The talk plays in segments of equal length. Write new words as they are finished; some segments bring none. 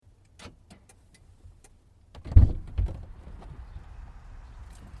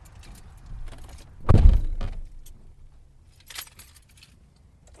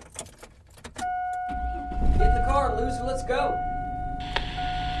Let's go.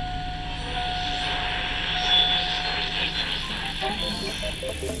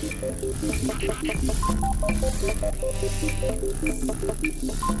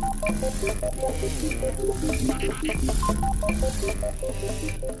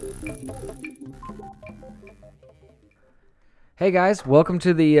 Hey guys, welcome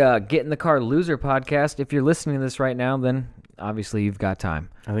to the Get in the Car Loser podcast. If you're listening to this right now, then obviously you've got time.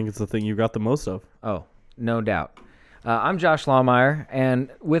 I think it's the thing you got the most of. Oh, no doubt. I'm Josh Lawmeyer, and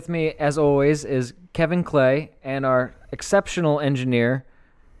with me, as always, is Kevin Clay and our exceptional engineer,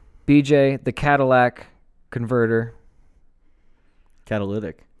 BJ, the Cadillac converter.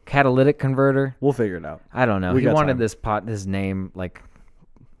 Catalytic converter. We'll figure it out. I don't know. We He got wanted time. his name like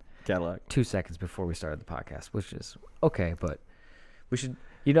Cadillac. 2 seconds before we started the podcast, which is okay, but we should,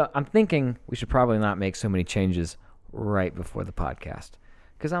 I'm thinking we should probably not make so many changes right before the podcast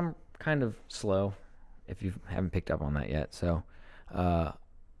because I'm kind of slow if you haven't picked up on that yet. So, I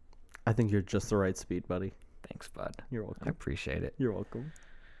think you're just the right speed, buddy. thanks, bud. You're I welcome. appreciate it. You're welcome.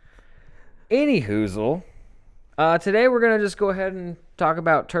 Anyhoozle, today we're going to just go ahead and talk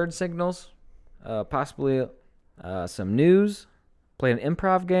about turd signals, possibly some news, play an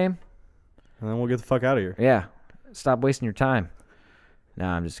improv game. And then we'll get the fuck out of here. Yeah, stop wasting your time. No,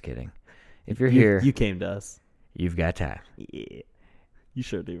 I'm just kidding. If you're here, You came to us. you've got time. Yeah. You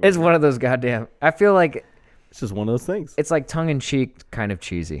sure do. It's one of those goddamn. I feel like It's just one of those things. it's like tongue in cheek, kind of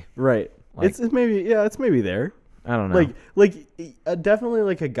cheesy. Right. Like- it's maybe there. I don't know. Definitely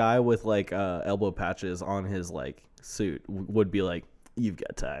like a guy with like elbow patches on his like suit would be like, you've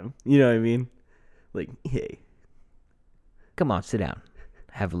got time. You know what I mean? Like, hey. Come on, sit down,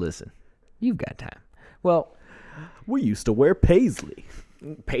 have a listen. You've got time. Well, We used to wear paisley.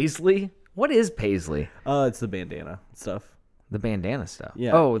 Paisley. What is Paisley? It's the bandana stuff. The bandana stuff.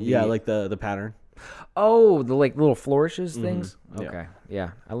 Yeah. Oh, yeah, like the pattern. oh, the like little flourishes things. Yeah. Okay.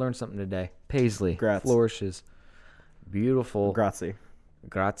 Yeah, I learned something today. Paisley. Grats. Flourishes. Beautiful. Grazie.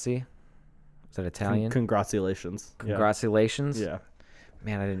 Grazie. Is that Italian? Congratulations. Congratulations. Yeah.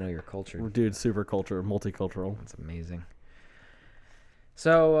 Man, I didn't know you're cultured. Dude, super culture, multicultural. That's amazing.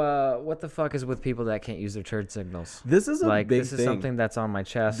 So, what the fuck is with people that can't use their turd signals? This is a Like, big this thing. is something that's on my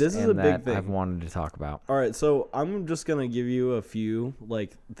chest This is and a big that thing. I've wanted to talk about. All right, so I'm just going to give you a few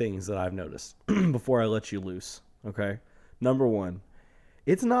like things that I've noticed before I let you loose, okay? Number 1,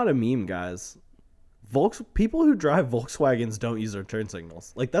 it's not a meme, guys. People who drive Volkswagens don't use their turn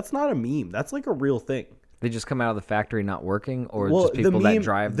signals. Like, that's not a meme. That's like a real thing. They just come out of the factory not working, or just people that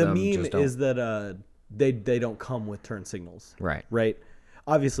drive them the meme just don't? is that they don't come with turn signals. Right. Right?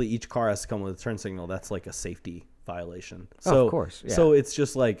 Obviously, each car has to come with a turn signal. That's like a safety violation. Oh, So, of course, yeah. So it's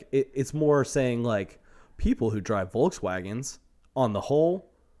just like it's more saying like people who drive Volkswagens on the whole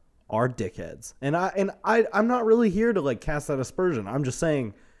are dickheads. And I'm not really here to like cast that aspersion. I'm just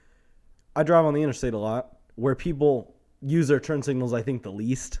saying I drive on the interstate a lot where people use their turn signals. I think the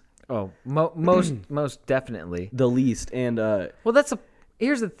least, Oh, most definitely. and Well,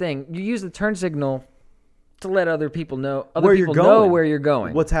 here's the thing. You use the turn signal to let other people know. where you're going, know where you're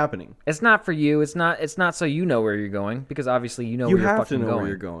going. what's happening. It's not for you. It's not so you know where you're going, because obviously you know You where you're have to fucking know going. where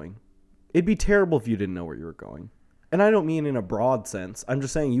you're going. It'd be terrible if you didn't know where you were going. And I don't mean in a broad sense. I'm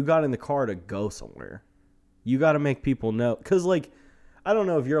just saying you got in the car to go somewhere. You got to make people know. Because, like, I don't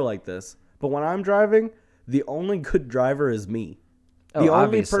know if you're like this, but when I'm driving, the only good driver is me. Oh, The only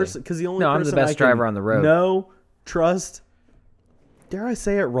obviously. person, because the only No, I'm the person best I can driver on the road. know, trust, dare I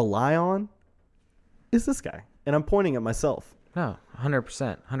say it, rely on, is this guy. And I'm pointing at myself. No,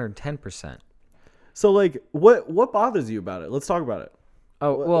 100%, 110%. So, like, what bothers you about it? Let's talk about it.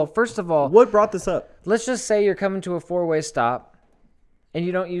 Oh, well, first of all, What brought this up? let's just say you're coming to a four-way stop and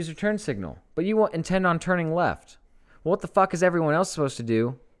you don't use your turn signal, but you intend on turning left. Well, what the fuck is everyone else supposed to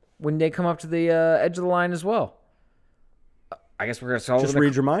do when they come up to the edge of the line as well? I guess we're Just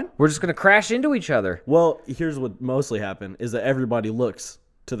read your mind? we're just gonna crash into each other. Well, here's what mostly happened is that everybody looks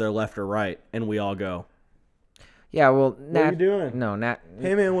to their left or right, and we all go, Yeah, well, what are you doing? No, Nat.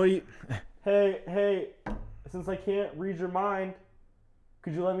 Hey, man, what are you... Hey, since I can't read your mind,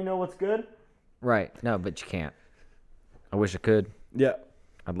 could you let me know what's good? Right. No, but you can't. I wish I could. Yeah.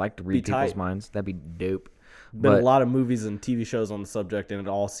 I'd like to read people's tight. minds. That'd be dope. Been But a lot of movies and TV shows on the subject, and it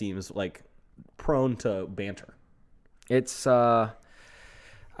all seems, like, prone to banter. it's I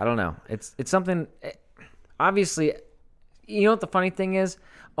don't know. It's something. Obviously, you know what the funny thing is?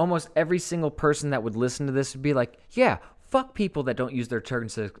 Almost every single person that would listen to this would be like, "Yeah, fuck people that don't use their turn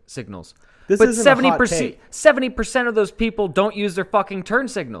signals." This but isn't a hot 70% of those people don't use their fucking turn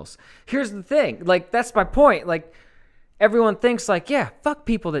signals. Here's the thing. Like, that's my point. Like, everyone thinks like, yeah, fuck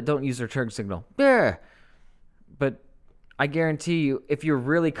people that don't use their turn signal. Yeah. But I guarantee you, if you're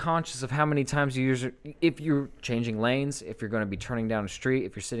really conscious of how many times you use it, if you're changing lanes, if you're going to be turning down a street,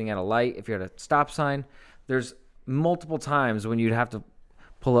 if you're sitting at a light, if you're at a stop sign, there's multiple times when you'd have to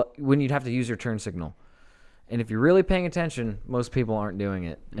pull up, when you'd have to use your turn signal. And if you're really paying attention, most people aren't doing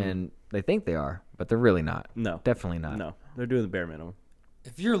it, and they think they are, but they're really not. No. Definitely not. No, they're doing the bare minimum.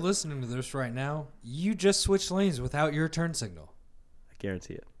 If you're listening to this right now, you just switched lanes without your turn signal. I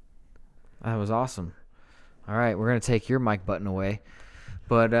guarantee it. That was awesome. All right, we're gonna take your mic button away,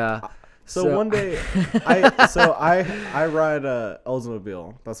 but So one day, I ride a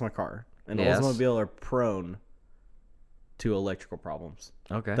Oldsmobile. That's my car, and Yes. Oldsmobile are prone to electrical problems.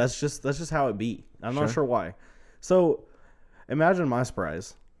 okay, That's just how it be. I'm not Sure. sure why. So imagine my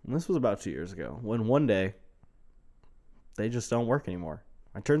surprise. And this was about 2 years ago when one day they just don't work anymore.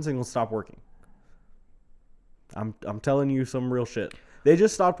 My turn signals stopped working. I'm telling you some real shit. They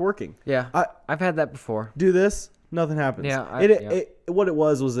just stopped working. yeah, I've had that before. Do this, nothing happens. Yeah, what it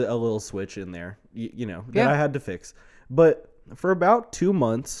was a little switch in there, that Yeah. I had to fix. But for about 2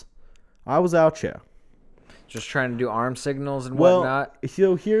 months, I was out, yeah. Just trying to do arm signals and Well, whatnot.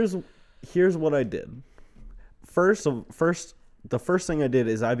 so here's what I did. The first thing I did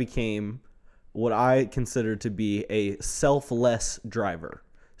is I became what I consider to be a selfless driver.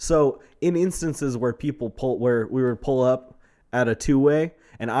 So in instances where where we would pull up at a two-way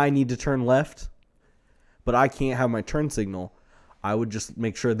and I need to turn left, but I can't have my turn signal, I would just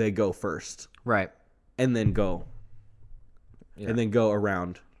make sure they go first Right. and then go, and then go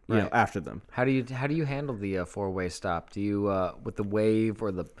around, Right. after them. How do you handle the four-way stop? Do you with the wave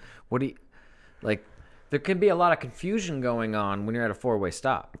or what do you like? There can be a lot of confusion going on when you're at a four-way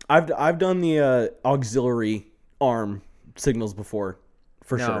stop. I've done the auxiliary arm signals before,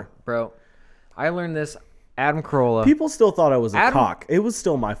 for No, sure. bro. I learned this. Adam Carolla. People still thought I was a Adam- cock. It was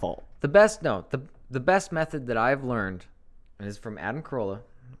still my fault. The best method that I've learned is from Adam Carolla,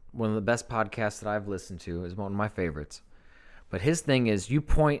 one of the best podcasts that I've listened to, is one of my favorites. But his thing is you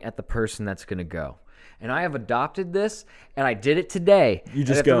point at the person that's going to go. And I have adopted this, and I did it today. You just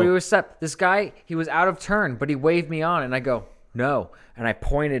And at the go. reverse step, this guy, he was out of turn, but he waved me on, and I go, no. And I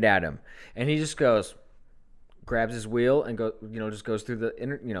pointed at him. And he just goes, grabs his wheel and just goes through the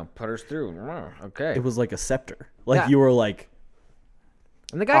inner, putters through. Okay. It was like a scepter. Like Yeah. you were like,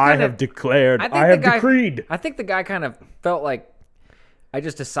 And the guy I have declared, I have decreed. I think the guy kind of felt like I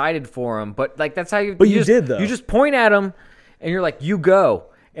just decided for him, but like that's how you. But you just, did, though. You just point at him, and you're like, "You go,"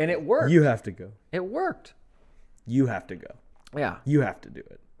 and it worked. You have to go. It worked. You have to go. Yeah. You have to do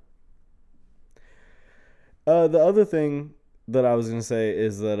it. The other thing that I was going to say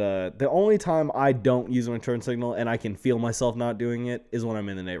is that the only time I don't use my turn signal and I can feel myself not doing it is when I'm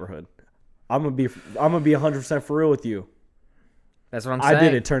in the neighborhood. I'm gonna be 100% for real with you. That's what I'm saying. I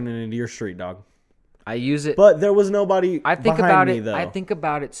did it turning into your street, dog. I use it. But there was nobody I think behind about me, it. though. I think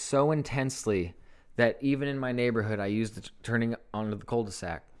about it so intensely that even in my neighborhood, I use the turning onto the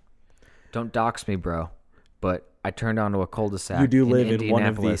cul-de-sac. Don't dox me, bro. But I turned onto a cul-de-sac. You do live in one of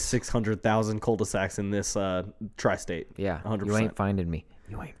Indianapolis. these 600,000 cul-de-sacs in this tri-state. Yeah, 100%. you ain't finding me.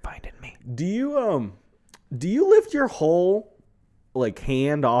 You ain't finding me. Do you lift your whole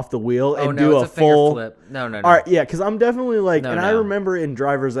hand off the wheel and Oh do no, a it's a finger full flip. No. All right, yeah, because I'm definitely No, I no. remember in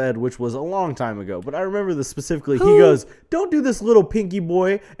driver's ed, which was a long time ago, but I remember this specifically. He goes, "Don't do this, little pinky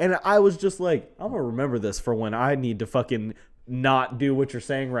boy," and I was just like, "I'm gonna remember this for when I need to fucking not do what you're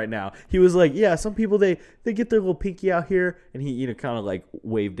saying right now." He was like, "Yeah, some people they get their little pinky out here," and he kind of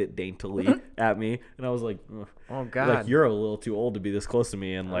waved it daintily at me, and I was like, "Ugh." Oh God. Like you're a little too old to be this close to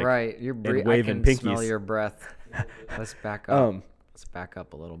me and right, you're and I waving can smell pinkies. your breath. Let's back up. Um, Let's back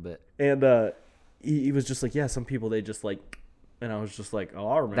up a little bit. And he was just like, "Yeah, some people they just and I was just like, "Oh,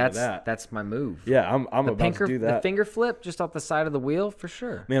 I remember that." That's my move. Yeah, I'm about to do The that. finger flip just off the side of the wheel for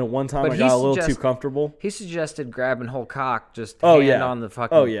sure. Man, one time But I he got a little too suggest- comfortable. He suggested grabbing whole cock, just Oh, hand yeah. on the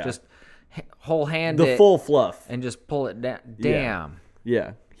fucking, Oh, yeah. just whole hand The it full fluff. and just pull it down. Yeah. Damn.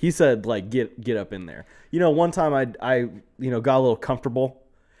 Yeah. He said get up in there. One time I got a little comfortable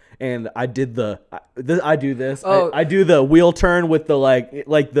and I did I do this. Oh. I do the wheel turn with the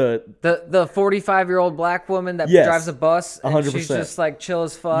The 45-year-old black woman that Yes. drives a bus, and 100%. she's just like chill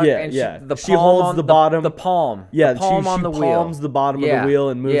as fuck. Yeah, and yeah. The She palm holds on the bottom. The palm. yeah, the palm she on the palms wheel. the bottom of Yeah. the wheel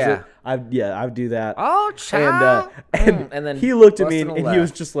and moves Yeah. it. I do that. Oh, child. And then he looked at me busting and a he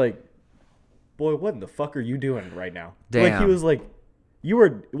was left. just like, "Boy, what in the fuck are you doing right now?" Like Damn. he was like,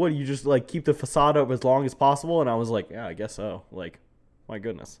 you just keep the facade up as long as possible?" And I was like, "Yeah, I guess so." Like, my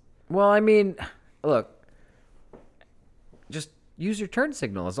goodness. Well, I mean, look, just use your turn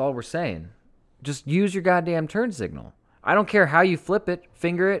signal is all we're saying. Just use your goddamn turn signal. I don't care how you flip it,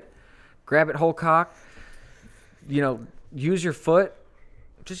 finger it, grab it whole cock, use your foot.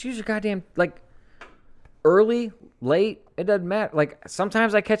 Just use your goddamn, like, early, late, it doesn't matter. Like,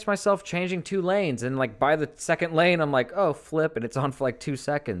 sometimes I catch myself changing 2 lanes, and, like, by the second lane, I'm like, oh, flip, and it's on for, like, 2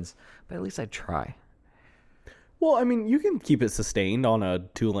 seconds. But at least I try. Well, I mean, you can keep it sustained on a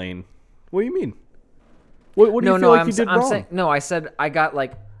 2-lane. What do you mean? What do you feel like you did wrong? I said I got,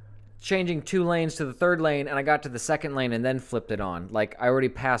 like, changing 2 lanes to the 3rd lane, and I got to the 2nd lane and then flipped it on. Like, I already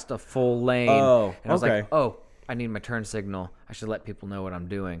passed a full lane. Oh, and I was okay. like, oh, I need my turn signal. I should let people know what I'm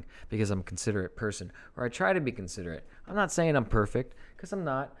doing because I'm a considerate person. Or I try to be considerate. I'm not saying I'm perfect because I'm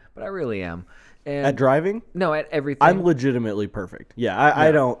not, but I really am. And At driving? no, at everything. I'm legitimately perfect. Yeah,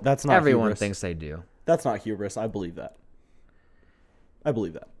 I don't. That's not Everyone hubris. thinks they do. That's not hubris. I believe that.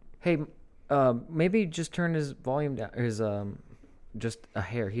 Hey, maybe just turn his volume down. His just a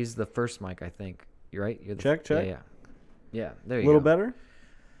hair. He's the first mic, I think. You're right. You're the Check. Yeah. There you A little go. better?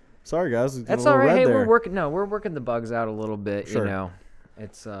 Sorry, guys. It's That's getting a all little right. red Hey, there. we're working the bugs out a little bit. Sure. You know,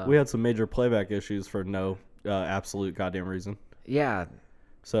 it's We had some major playback issues for no absolute goddamn reason. yeah,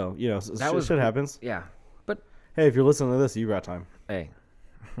 So, That was shit happens. yeah. But Hey, if you're listening to this, you got time. hey,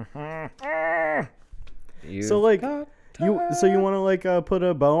 So, like, you want to, like, put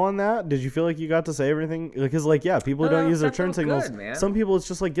a bow on that? Did you feel like you got to say everything? Because, like, yeah, people who No, don't use their that turn felt signals. good, man. Some people, it's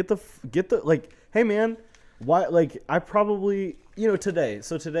just like, get the, like, hey, man, why, like, I probably, today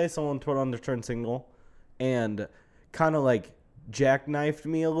someone put on their turn signal and kind of, like, jackknifed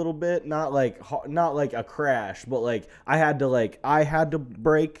me a little bit. Not like a crash, but, like, I had to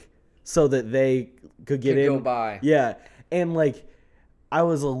brake so that they could get Could in. go by. Yeah. And, like, I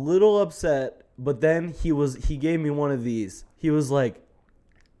was a little upset, but then he gave me one of these. He was like,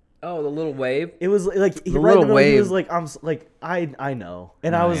 oh, the little wave. it was like, he little he wave. was like, I know.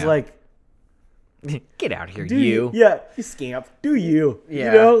 And I Oh, was yeah. like, Get out here, do you. Yeah, you scamp. Do you?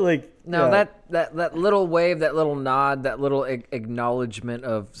 Yeah. Like, No, yeah. that little wave, that little nod, that little acknowledgement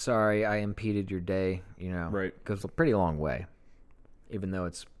of sorry, I impeded your day. Right. Goes a pretty long way, even though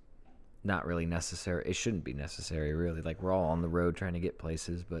it's not really necessary. It shouldn't be necessary, really. Like, we're all on the road trying to get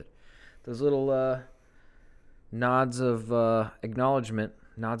places, but those little nods of acknowledgement.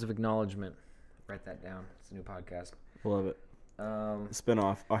 Write that down. It's a new podcast. Love it.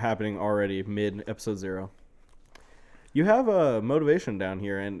 Spinoff are happening already mid episode 0. You have a motivation down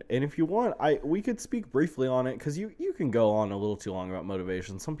here, and if you want, we could speak briefly on it because you can go on a little too long about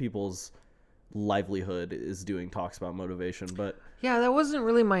motivation. Some people's livelihood is doing talks about motivation, but Yeah, that wasn't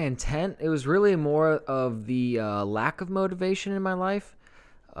really my intent. It was really more of the lack of motivation in my life,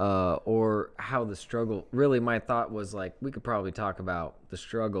 or how the struggle. Really, my thought was like we could probably talk about the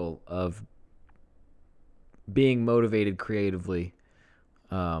struggle of being motivated creatively.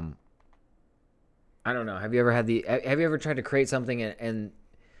 I don't know. Have you ever tried to create something and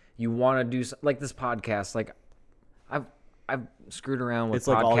you want to do like this podcast? Like, I've screwed around with It's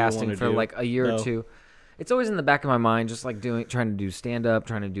like all you podcasting wanna for do. like a year No. or two. It's always in the back of my mind, just like trying to do stand up,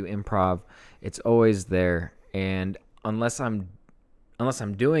 trying to do improv. It's always there, and unless I'm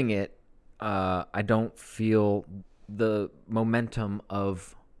doing it, I don't feel the momentum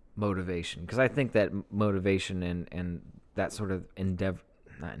of motivation, because I think that motivation and that sort of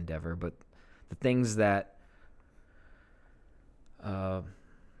not endeavor, but the things that,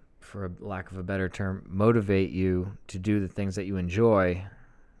 for a lack of a better term, motivate you to do the things that you enjoy,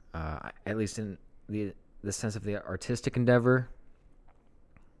 at least in the sense of the artistic endeavor,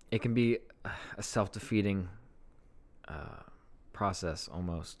 it can be a self-defeating process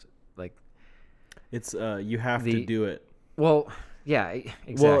almost. Like, it's you have to do it. well, yeah,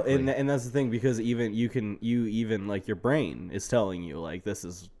 exactly. Well, and that's the thing, because even like your brain is telling you like, this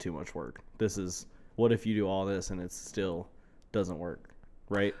is too much work. This is, what if you do all this and it still doesn't work,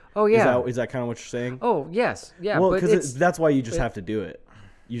 right? Oh, yeah. Is that kind of what you're saying? Oh, yes. Yeah, well, but because that's why you just have to do it.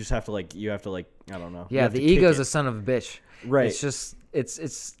 You just have to like, I don't know. You yeah, have the to kick ego's it. a son of a bitch. Right. It's just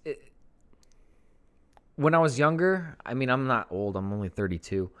when I was younger, I mean, I'm not old. I'm only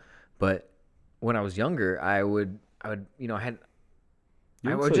 32, but when I was younger, I would I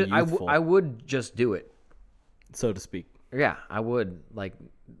would just do it. So to speak. Yeah, I would, like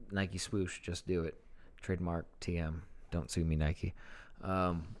Nike swoosh, just do it. Trademark TM. Don't sue me, Nike.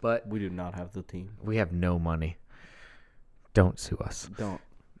 But We do not have the team. we have no money. Don't sue us. Don't.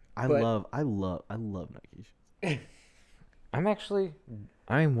 I But- love Nike shoes.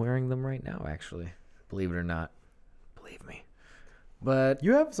 I'm wearing them right now, actually. Believe it or not. Believe me. But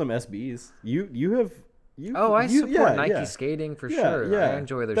You have some SBs. You have. I support yeah, Nike yeah. skating for Yeah, sure. yeah. I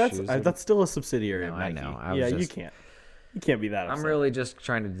enjoy their that's, shoes. That's still a subsidiary No, of I Nike. know. I Yeah, was you just- can't. You can't be that upset. I'm really just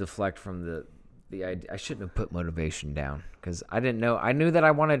trying to deflect from the idea. I shouldn't have put motivation down because I didn't know. I knew that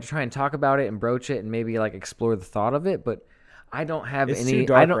I wanted to try and talk about it and broach it and maybe like explore the thought of it, but I don't have It's any. too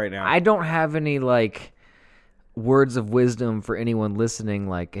dark I don't. right now. I don't have any like words of wisdom for anyone listening.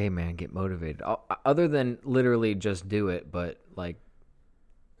 Like, hey man, get motivated. Other than literally just do it, but like,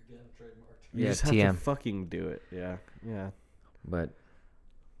 You yeah, just have TM. to fucking do it. Yeah. Yeah. But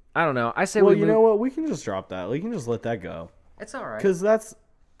I don't know. I say Well, we you move. know what? We can just drop that. We can just let that go. It's all right. Because that's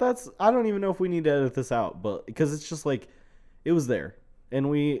I don't even know if we need to edit this out, but because it's just like it was there, and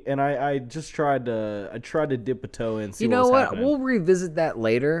I just tried to dip a toe in. See You know was what? happening. We'll revisit that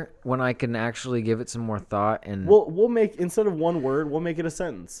later when I can actually give it some more thought. And We'll make, instead of one word, we'll make it a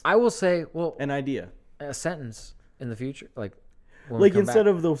sentence, I will say, well, an idea. a sentence in the future, like Like instead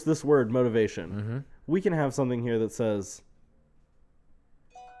of this word motivation, we can have something here that says,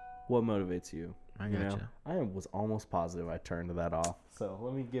 "What motivates you?" I You know? gotcha. I was almost positive I turned that off. So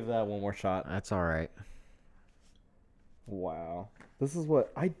let me give that one more shot. That's all right. Wow. This is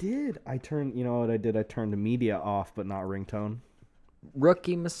what I did. You know what I did? I turned the media off, but not ringtone.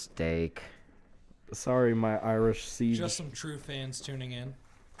 Rookie mistake. Sorry, my Irish siege. Just some true fans tuning in.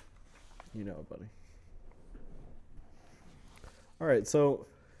 You know it, buddy. All right, so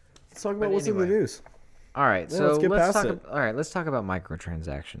let's talk about But what's in the anyway. news. All right, Yeah, so let's get past talk. it. All right, let's talk about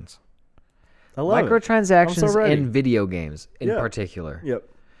microtransactions. I love it. Microtransactions ready. in video games, in Yeah. particular. Yep.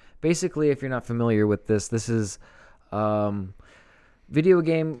 Basically, if you're not familiar with this is video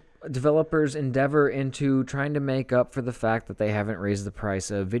game developers endeavor into trying to make up for the fact that they haven't raised the price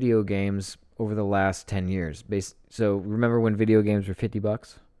of video games over the last 10 years. So remember when video games were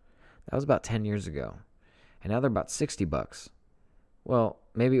 $50? That was about 10 years ago. And now they're about $60. Well,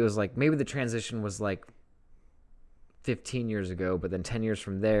 maybe the transition was like 15 years ago, but then 10 years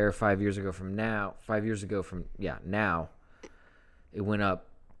from there, 5 years ago from now, now it went up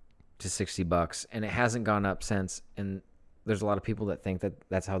to $60, and it hasn't gone up since. And there's a lot of people that think that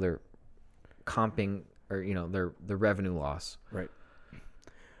that's how they're comping, or their revenue loss. Right.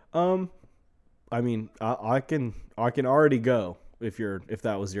 I mean, I can already go if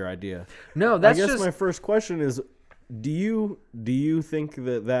that was your idea. No, that's I guess just my first question is, do you think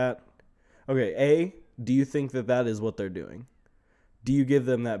that okay, A, do you think that is what they're doing? Do you give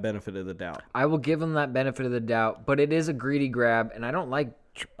them that benefit of the doubt? I will give them that benefit of the doubt, but it is a greedy grab, and I don't like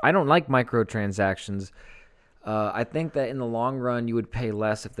microtransactions. I think that in the long run, you would pay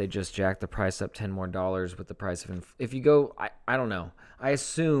less if they just jacked the price up $10 more with the price of if you go. I don't know. I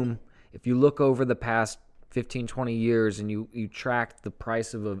assume if you look over the past 15, 20 years and you track the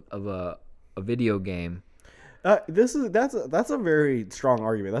price of a video game. That's a very strong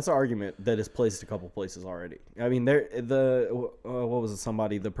argument. That's an argument that is placed a couple places already. I mean, what was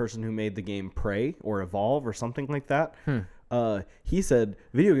it? The person who made the game Prey or Evolve or something like that. He said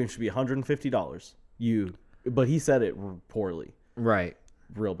video games should be $150. But he said it poorly, Right.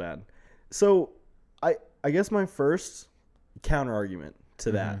 real bad. So I guess my first counter argument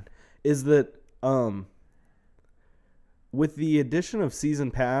to that is that with the addition of season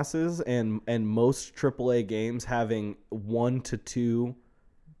passes and most AAA games having 1 to 2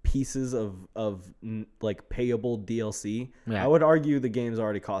 pieces of like payable DLC, Yeah. I would argue the games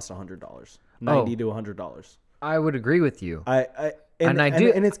already cost $100, $90 to $100. I would agree with you.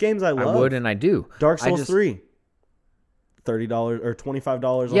 And it's games I love. I would, and I do. Dark I Souls just- 3, $30 or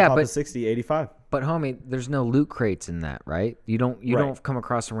 $25 on Yeah, top but- of 60, 85. But homie, there's no loot crates in that, right? You don't come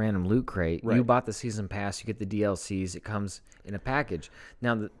across a random loot crate. You Right. bought the season pass, you get the DLCs, it comes in a package.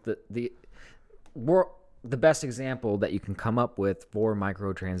 Now the best example that you can come up with for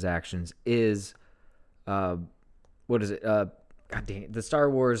microtransactions is what is it? God dang it, the Star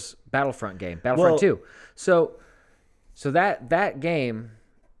Wars Battlefront game, Battlefront 2. So that game,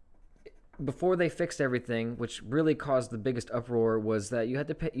 before they fixed everything, which really caused the biggest uproar, was that you had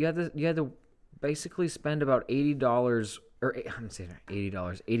to pay. You had to basically spend about $80 or I'm saying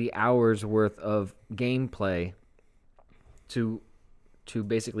 $80, 80 hours worth of gameplay to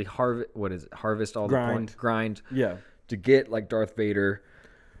basically harvest all the points, grind Yeah. to get like Darth Vader.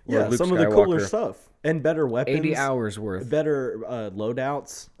 Or Yeah, Luke some of the cooler Skywalker. stuff. And better weapons. 80 hours worth. Better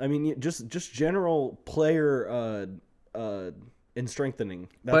loadouts. I mean, just general player and strengthening.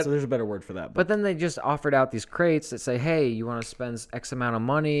 There's a better word for that. But then they just offered out these crates that say, hey, you want to spend X amount of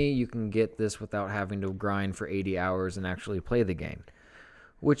money, you can get this without having to grind for 80 hours and actually play the game.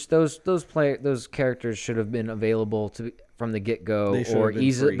 Which those characters should have been available from the get-go, They should or have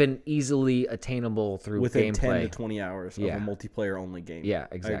been free. been easily attainable through within gameplay. 10 to 20 hours Yeah. of a multiplayer only game. Yeah,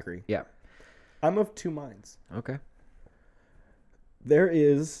 exactly. I agree. Yeah. I'm of two minds. Okay.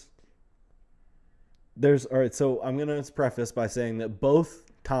 All right, so I'm going to preface by saying that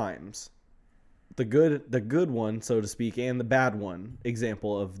both times the good one, so to speak, and the bad one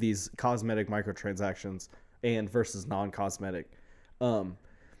example of these cosmetic microtransactions and versus non-cosmetic.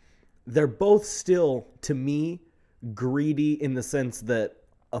 They're both still, to me, greedy in the sense that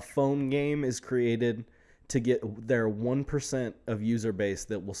a phone game is created to get their 1% of user base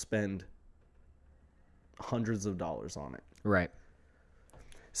that will spend hundreds of dollars on it. Right.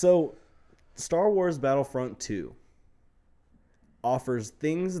 So, Star Wars Battlefront 2 offers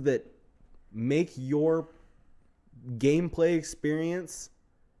things that make your gameplay experience.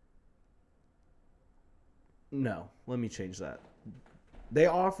 No, let me change that. They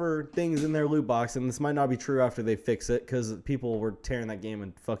offer things in their loot box, and this might not be true after they fix it because people were tearing that game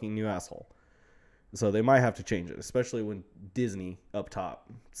a fucking new asshole. So they might have to change it, especially when Disney up top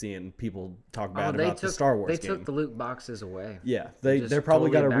seeing people talk bad about the Star Wars They game. took the loot boxes away. Yeah, just they're probably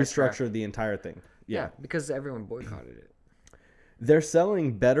totally got to backtracked. restructure the entire thing. Yeah, because everyone boycotted it. They're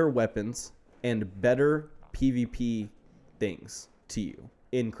selling better weapons and better PvP things to you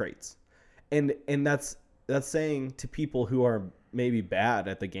in crates. And that's saying to people who are maybe bad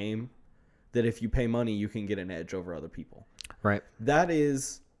at the game that if you pay money you can get an edge over other people. Right. That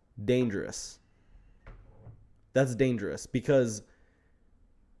is dangerous. That's dangerous because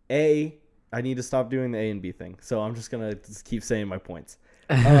I need to stop doing the A and B thing. So I'm just going to keep saying my points.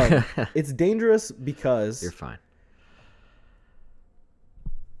 It's dangerous because You're fine.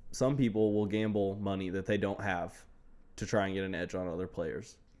 some people will gamble money that they don't have to try and get an edge on other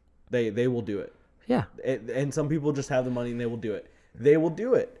players. They will do it. Yeah. And some people just have the money and they will do it. They will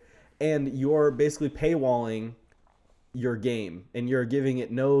do it. And you're basically paywalling your game and you're giving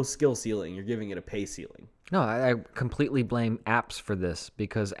it no skill ceiling. You're giving it a pay ceiling. No, I completely blame apps for this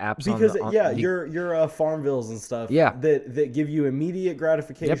because apps you're Farmvilles and stuff Yeah. that give you immediate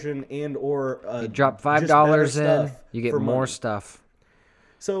gratification and or you drop just $5 better in, stuff you get for more money. stuff.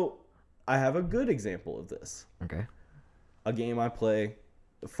 So I have a good example of this. Okay. A game I play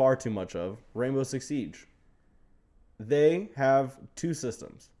far too much of, Rainbow Six Siege. They have two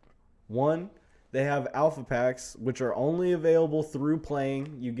systems. One, they have alpha packs, which are only available through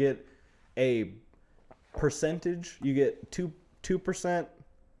playing. You get a percentage. You get 2%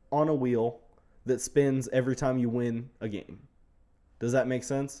 on a wheel that spins every time you win a game. Does that make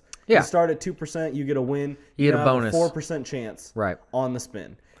sense? Yeah. You start at 2%, you get a win. You get a have bonus. 4% chance Right. on the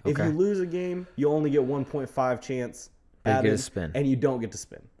spin. If Okay. you lose a game, you only get 1.5 chance But you get added, a spin. and you don't get to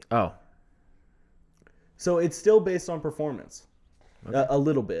spin. Oh. So it's still based on performance, a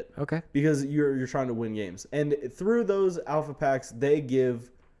little bit, Okay. because you're trying to win games. And through those alpha packs, they give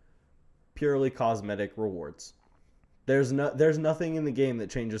purely cosmetic rewards. There's nothing in the game that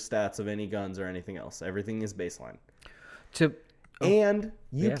changes stats of any guns or anything else. Everything is baseline. And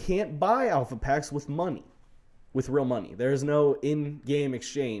you Yeah. can't buy alpha packs with money, with real money. There is no in-game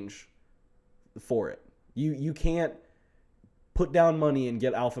exchange for it. You can't put down money and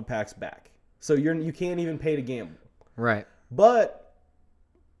get alpha packs back. So you can't even pay to gamble. Right. But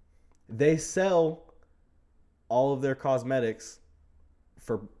they sell all of their cosmetics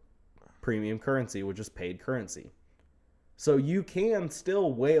for premium currency, which is paid currency. So you can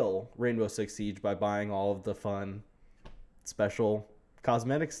still whale Rainbow Six Siege by buying all of the fun, special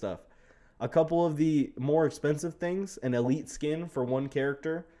cosmetic stuff. A couple of the more expensive things, an elite skin for one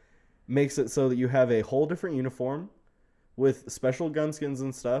character, makes it so that you have a whole different uniform with special gun skins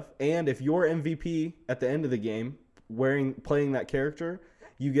and stuff. And if you're MVP at the end of the game, playing that character,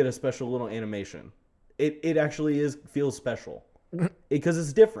 you get a special little animation. It actually feels special because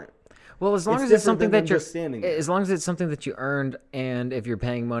it's different. Well, as long It's as it's different something than that you're, just standing there. as long as it's something that you earned, and if you're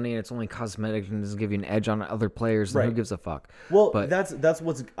paying money and it's only cosmetic and doesn't give you an edge on other players, then who Right. gives a fuck? Well, But- that's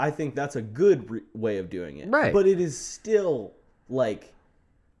what's. I think that's a good way of doing it. Right. But it is still like,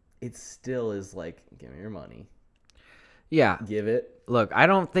 it still is like, give me your money, Yeah. give it. Look, I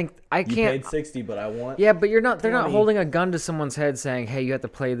don't think I You can't. paid $60, but I want. Yeah, but you're not. They're not 20. holding a gun to someone's head saying, "Hey, you have to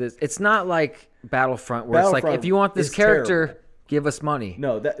play this." It's not like Battlefront, where it's Battlefront like, if you want this is character, terrible. give us money.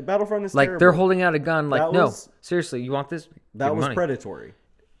 No, that Battlefront is Like terrible. they're holding out a gun. Like, That no, was- seriously, you want this? That Give me was money. predatory.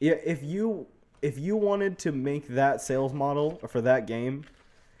 Yeah, if you wanted to make that sales model for that game,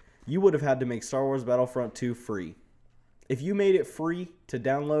 you would have had to make Star Wars Battlefront 2 free. If you made it free to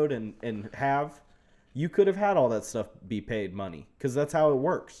download and have, you could have had all that stuff be paid money because that's how it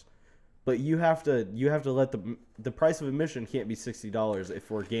works. But you have to let the price of admission can't be $60 if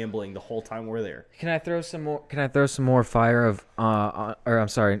we're gambling the whole time we're there. Can I throw some more? Can I throw some more fire of? Or I'm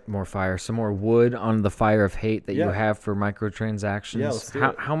sorry, more fire. Some more wood on the fire of hate that you Yeah. have for microtransactions. Yeah, let's do how,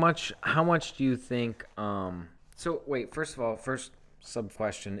 it. how much? How much do you think? So wait. First of all, first sub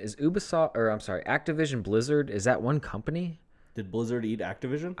question is Ubisoft, or I'm sorry, Activision Blizzard. Is that one company? Did Blizzard eat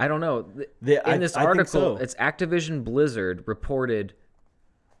Activision? I don't know. I In this think article, so. it's Activision Blizzard reported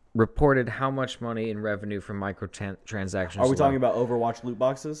how much money in revenue from microtransactions. Are we talking alone. about Overwatch loot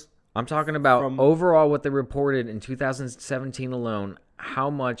boxes? I'm talking about from- overall what they reported in 2017 alone. How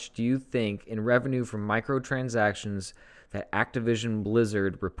much do you think in revenue from microtransactions that Activision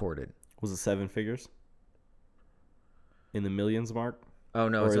Blizzard reported? Was it 7 figures? In the millions mark? Oh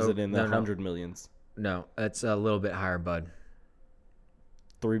no, Or it's is o- it in the no, no, 100 millions? no, it's a little bit higher, bud.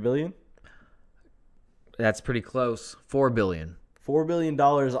 3 billion? That's pretty close. 4 billion. $4 billion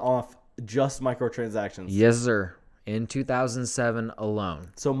off just microtransactions. Yes, sir. In 2007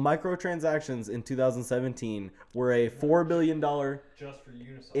 alone. So microtransactions in 2017 were a $4 billion Just for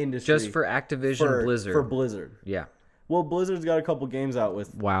Ubisoft. industry. Just for Activision Blizzard. For Blizzard. Yeah. Well, Blizzard's got a couple games out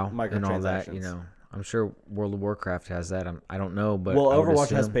with WoW microtransactions. and all that, you know. I'm sure World of Warcraft has that. I don't know, but Well, I would Overwatch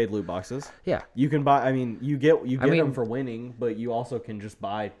has assume- paid loot boxes. Yeah. You can buy. I mean, you get mean- them for winning, but you also can just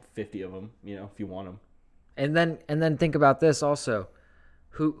buy 50 of them. You know, if you want them. And then think about this also.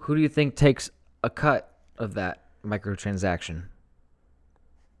 Who do you think takes a cut of that microtransaction?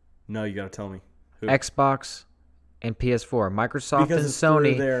 No, you got to tell me. Who? Xbox and PS4. Microsoft Because and it's through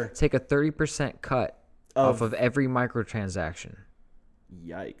Sony their- take a 30% cut off of every microtransaction.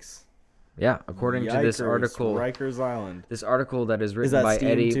 Yikes! Yeah, according to this Yikers, article. Rikers Island. This article that is written Is that by Steam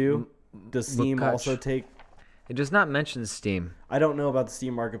Eddie. too? Does Steam Lukács. also take? It does not mention Steam. I don't know about the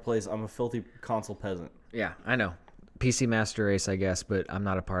Steam marketplace. I'm a filthy console peasant. Yeah, I know. PC Master Race, I guess, but I'm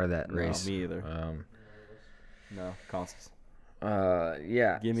not a part of that race. No, me either. No consoles.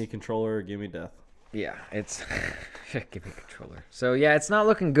 Yeah. Give me a controller. Or give me death. Yeah, it's give me a controller. So yeah, it's not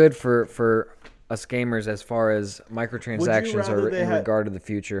looking good for us gamers as far as microtransactions rather are they in had- regard to the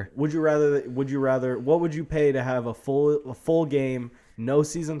future. Would you rather? What would you pay to have a full game, no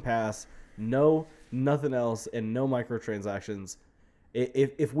season pass, no nothing else, and no microtransactions?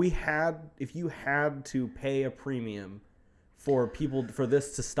 If you had to pay a premium for people for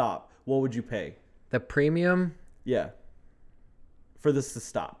this to stop, what would you pay? The premium? Yeah, for this to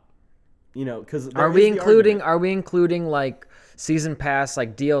stop. You know, because Are we including like season pass,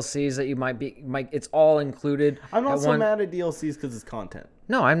 like DLCs that you might it's all included? I'm not at so one- mad at DLCs because it's content.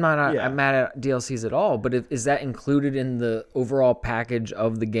 No, I'm not. Yeah. I'm mad at DLCs at all. But is that included in the overall package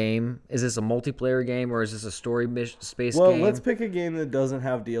of the game? Is this a multiplayer game or is this a story space Well, game? let's pick a game that doesn't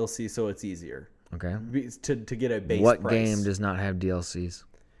have DLC, so it's easier Okay. to get a base What price. game does not have DLCs?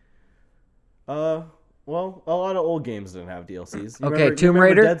 Well, a lot of old games didn't have DLCs. You Okay, remember- Tomb you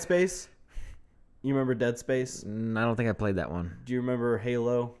remember Raider? Dead Space. You remember Dead Space? I don't think I played that one. Do you remember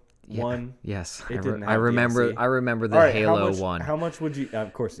Halo Yeah. 1? Yes, It didn't I have remember. DLC. I remember the All right, Halo one. How much would you?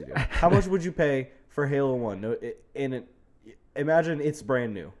 Of course you do. How much would you pay for Halo 1? No, imagine it's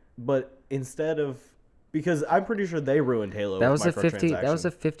brand new, but instead of because I'm pretty sure they ruined Halo. That with was a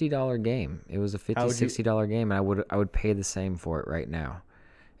microtransaction. $50 game. It was a How would you- $60 game, and I would pay the same for it right now.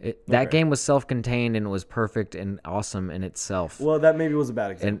 That Okay. game was self-contained and it was perfect and awesome in itself. Well, that maybe was a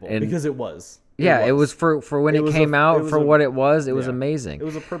bad example and- because it was. yeah, it was for when It it was came a- out it was for a- what it was. It was yeah. amazing. It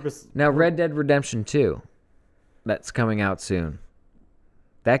was a purpose. Now, Red Dead Redemption 2, that's coming out soon.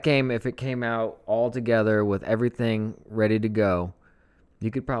 That game, if it came out all together with everything ready to go, you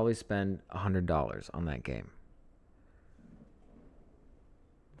could probably spend $100 on that game.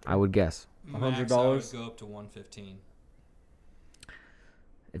 I would guess. Max, I would $100? go up to 115.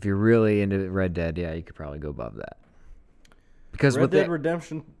 If you're really into Red Dead, yeah, you could probably go above that. Because Red with Dead the,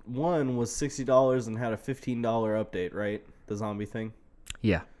 Redemption 1 was $60 and had a $15 update, right? The zombie thing.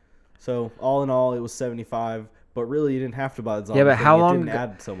 yeah. So all in all, it was $75. But really, you didn't have to buy the zombie. Yeah, but thing. how it long didn't ago-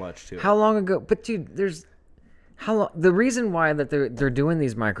 add so much to it. How long ago? But dude, there's how long? The reason why that they're doing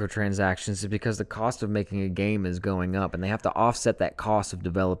these microtransactions is because the cost of making a game is going up, and they have to offset that cost of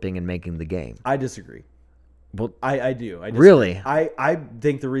developing and making the game. I disagree. Well, I do. I disagree. Really? I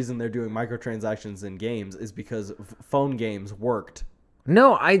think the reason they're doing microtransactions in games is because phone games worked.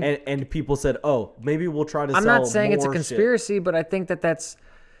 no, And people said, oh, maybe we'll try to I'm sell not saying it's a more shit. conspiracy, but I think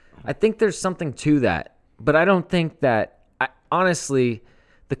I think there's something to that. But I don't think that. Honestly,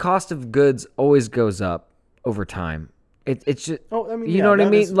 the cost of goods always goes up over time. It's just. Oh, I mean, you yeah, know what I that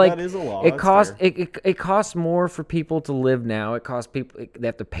mean? is- Like that is a law. it That's costs fair. it costs more for people to live now. It costs people. They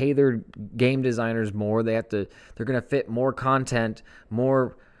have to pay their game designers more. They're gonna fit more content,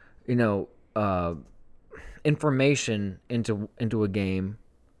 more, information into a game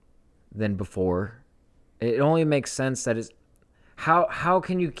than before. It only makes sense that it's how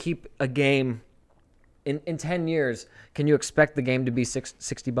can you keep a game in 10 years? Can you expect the game to be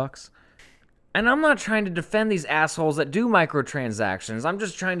 $60? And I'm not trying to defend these assholes that do microtransactions. I'm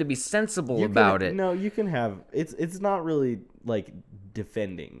just trying to be sensible about it. No, you can have it's not really like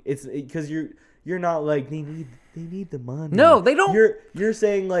defending. It's because you're not like they need the money. No, they don't. You're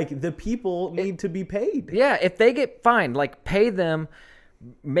saying like the people need to be paid. Yeah, if they get fined, like pay them,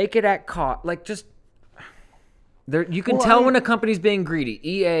 make it at cost. Like just you can tell when a company's being greedy.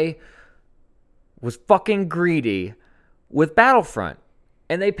 EA was fucking greedy with Battlefront.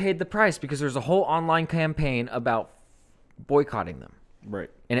 And they paid the price because there's a whole online campaign about boycotting them. Right.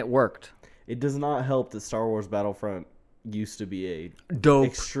 And it worked. It does not help that Star Wars Battlefront used to be a Dope.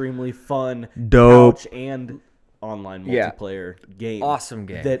 extremely fun Dope. couch and online multiplayer game. Awesome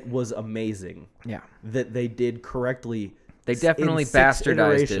game. That was amazing. Yeah. That they did correctly. They definitely in 6 bastardized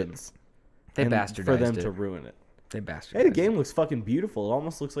it. iterations. They And bastardized for them it. to ruin it. They bastardized Hey, the game looks fucking beautiful. It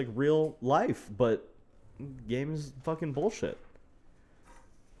almost looks like real life, but the game is fucking bullshit.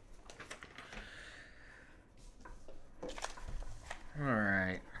 All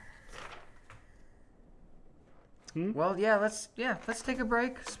right. Well, yeah, let's take a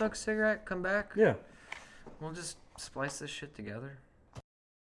break, smoke a cigarette, come back. Yeah. We'll just splice this shit together.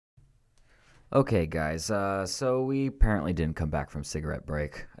 Okay, guys. So we apparently didn't come back from cigarette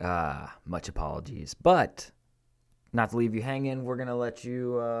break. Much apologies, but not to leave you hanging, we're gonna let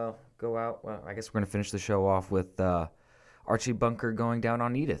you go out. Well, I guess we're gonna finish the show off with Archie Bunker going down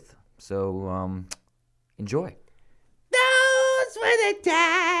on Edith. So enjoy. Those were the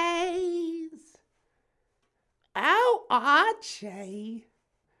days. Oh, Archie.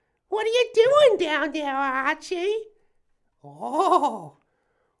 What are you doing down there, Archie? Oh,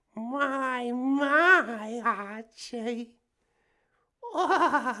 my, Archie.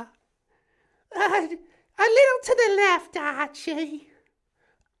 Oh, a little to the left, Archie.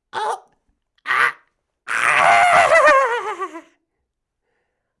 Oh,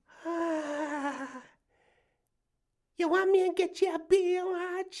 You want me to get you a beer,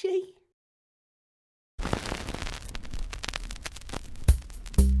 Archie?